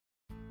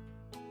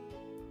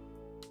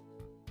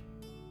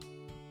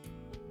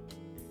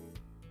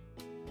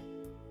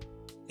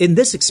In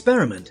this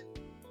experiment,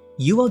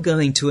 you are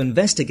going to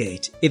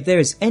investigate if there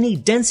is any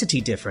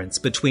density difference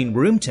between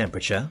room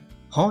temperature,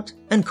 hot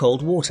and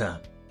cold water.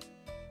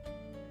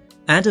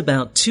 Add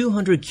about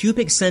 200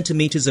 cubic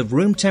centimeters of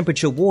room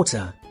temperature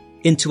water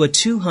into a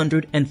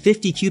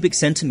 250 cubic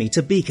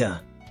centimeter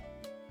beaker.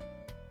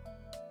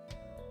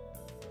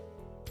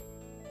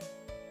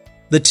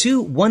 The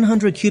two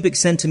 100 cubic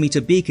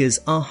centimeter beakers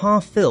are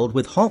half filled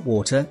with hot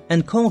water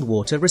and cold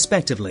water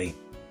respectively.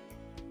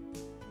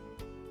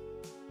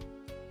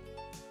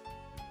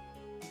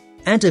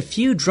 Add a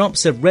few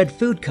drops of red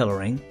food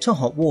coloring to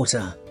hot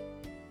water.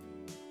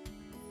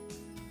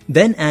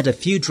 Then add a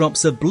few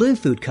drops of blue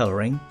food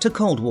coloring to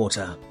cold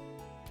water.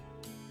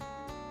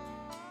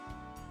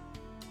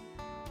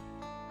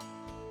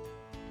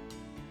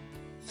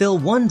 Fill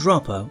one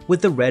dropper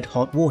with the red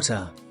hot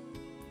water.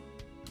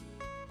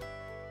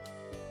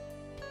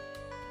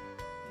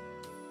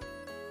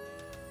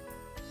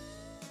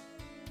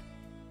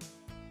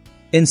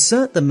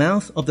 Insert the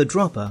mouth of the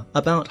dropper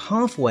about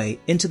halfway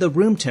into the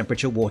room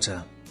temperature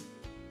water.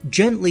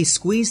 Gently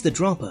squeeze the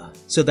dropper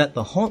so that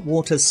the hot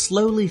water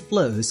slowly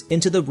flows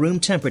into the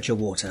room temperature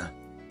water.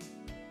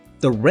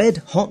 The red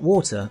hot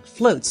water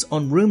floats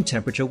on room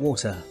temperature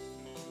water.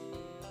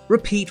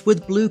 Repeat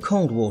with blue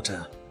cold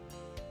water.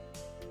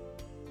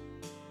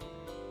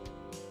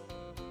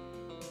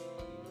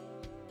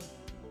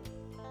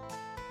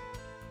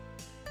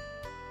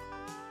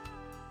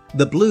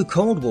 The blue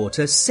cold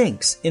water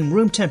sinks in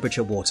room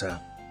temperature water.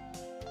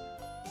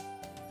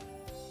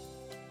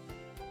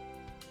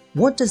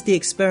 What does the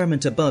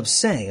experiment above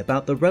say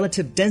about the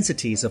relative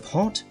densities of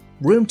hot,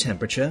 room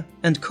temperature,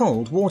 and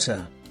cold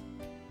water?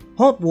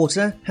 Hot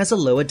water has a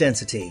lower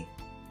density,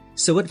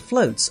 so it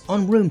floats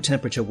on room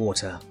temperature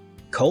water.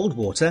 Cold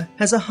water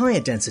has a higher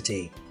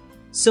density,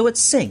 so it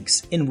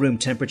sinks in room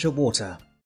temperature water.